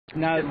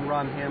Now, you can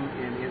run him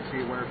in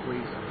NC where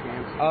please.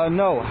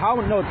 no.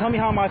 No, tell me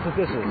how am I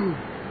suspicious?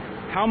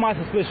 How am I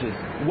suspicious?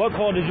 What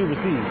call did you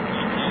receive?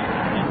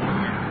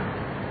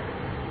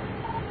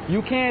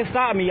 You can't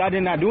stop me. I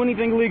did not do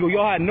anything illegal.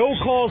 Y'all had no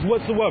calls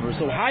whatsoever.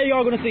 So how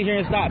y'all gonna sit here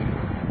and stop me?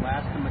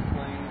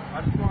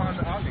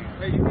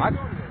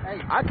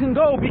 I can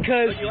go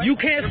because you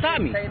can't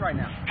stop me. Right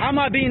now. How am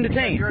I being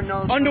detained?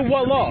 Under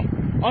what law?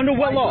 Under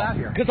what law?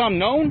 Because I'm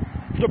known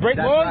to break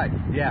laws? Right.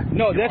 Yeah.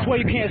 No, that's why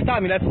you can't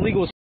stop me. That's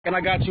illegal, and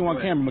I got you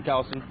on camera,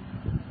 McAllister.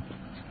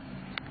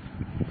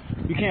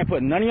 You can't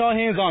put none of y'all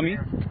hands on me.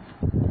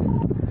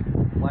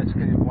 Light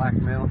skin,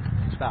 blackmail.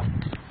 Stop.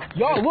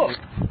 Y'all, look.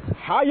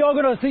 How y'all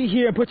gonna sit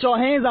here and put your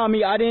hands on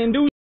me? I didn't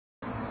do.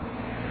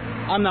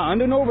 I'm not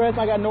under no arrest.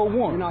 I got no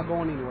warrant. You're not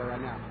going anywhere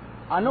right now.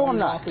 I know I'm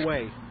not. Walk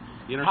away.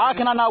 How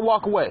can I not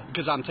walk away?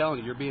 Because I'm telling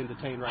you, you're being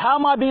detained right now. How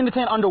am I being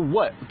detained under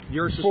what?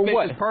 You're a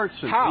suspicious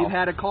person. How? You've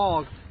had a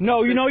call.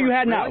 No, you know you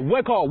had not.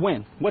 What call?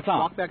 When? What time?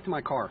 Walk back to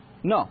my car.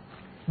 No.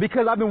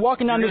 Because I've been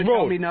walking down this road.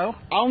 Tell me no?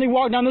 I only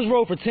walked down this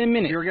road for 10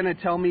 minutes. You're going to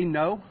tell me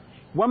no?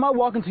 What am I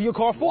walking to your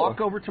car for?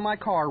 Walk over to my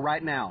car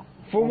right now.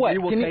 For what? We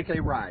will take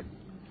a ride.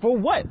 For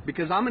what?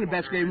 Because I'm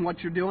investigating what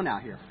you're doing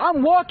out here.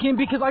 I'm walking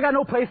because I got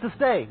no place to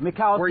stay,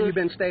 McAllister. Where you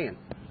been staying?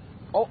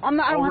 Oh, I'm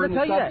not. I don't have to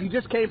tell you that. You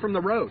just came from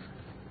the road.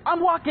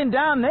 I'm walking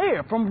down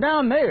there, from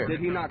down there. Did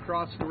he not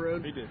cross the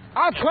road? He did.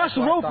 I crossed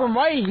the road from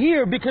right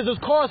here because there's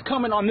cars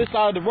coming on this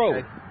side of the road.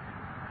 Okay.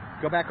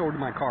 Go back over to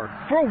my car.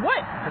 For what?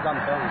 Because I'm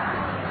telling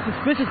you.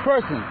 Suspicious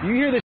person. You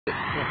hear this shit?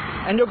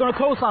 And you're going to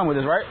co-sign with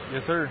us, right?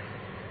 Yes, sir.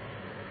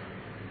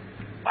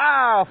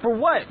 Wow, for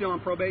what? Still on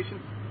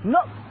probation? No,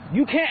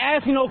 you can't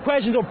ask me no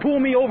questions or pull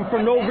me over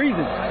for no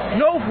reason.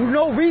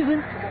 No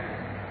reason.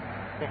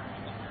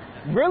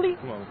 Really?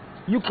 Come on.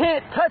 You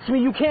can't touch me.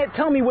 You can't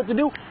tell me what to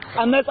do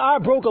unless I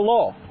broke a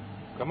law.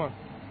 Come on.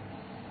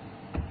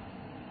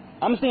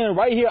 I'm standing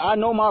right here. I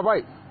know my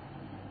rights.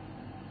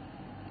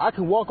 I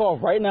can walk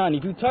off right now, and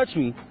if you touch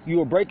me,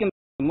 you are breaking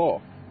the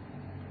law.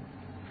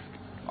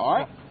 All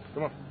right?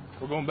 Come on.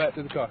 We're going back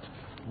to the car.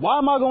 Why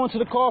am I going to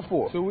the car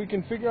for? So we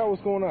can figure out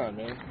what's going on,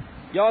 man.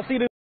 Y'all see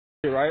this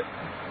shit, right?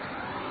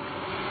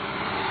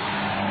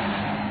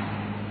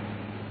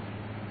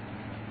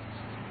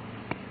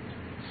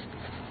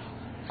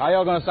 How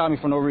y'all gonna stop me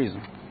for no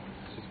reason?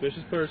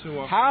 Suspicious person.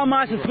 How am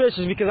I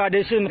suspicious? Because I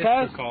did shit in the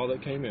past? It's the call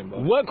that came in, bro.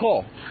 What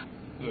call?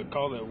 The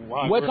call that...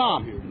 What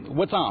time?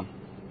 What time?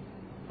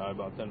 Probably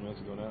about 10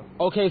 minutes ago now.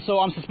 Okay, so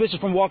I'm suspicious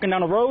from walking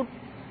down the road?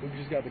 We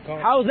just got the call.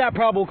 How is that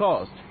probable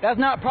cause? That's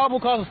not probable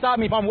cause to stop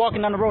me if I'm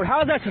walking down the road. How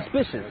is that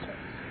suspicious?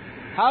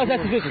 How is that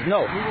suspicious?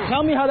 No.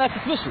 Tell me how that's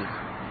suspicious.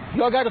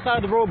 Y'all got the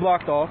side of the road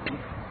blocked off.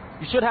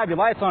 You should have your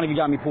lights on if you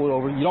got me pulled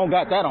over. You don't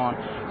got that on.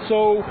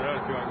 So,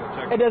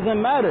 it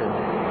doesn't matter.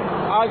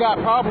 I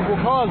got probable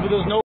cause, but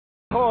there's no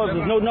cause,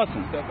 there's no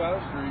nothing. Step out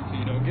of the street so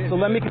you don't get So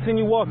let me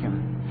continue walking.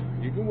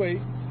 You can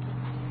wait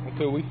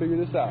until we figure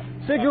this out.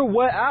 Figure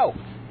what out?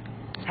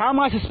 How am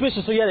I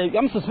suspicious? So yeah,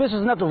 I'm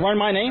suspicious enough to run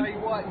my name? Tell you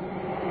what, you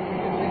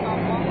think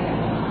I'm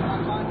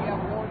fine, you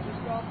have warrants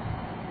and stuff,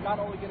 you're not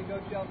only going to go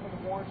to jail for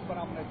the warrants, but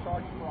I'm going to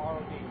charge you for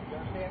ROD. You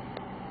understand?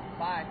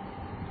 Bye.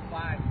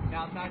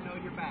 Now I know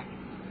you're back.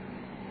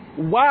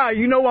 Wow,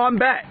 you know I'm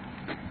back.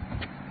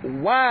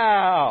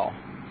 Wow.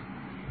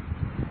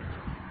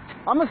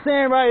 I'm going to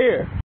stand right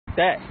here.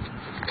 That.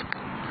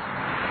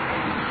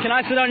 Can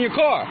I sit on your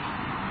car?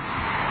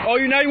 Oh,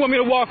 now you want me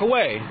to walk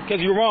away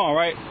because you're wrong,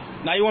 right?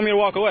 Now you want me to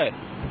walk away.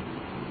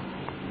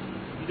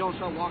 If you don't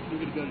start walking, you're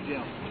going to go to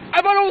jail.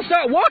 If I don't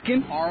start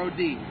walking... ROD.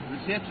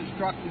 Resist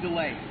obstructing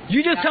delay.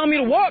 You just tell me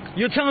to walk?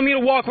 You're telling me to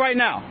walk right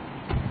now.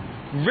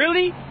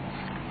 Really?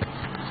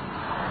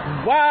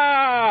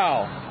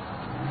 Wow.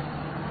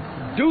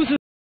 Deuces.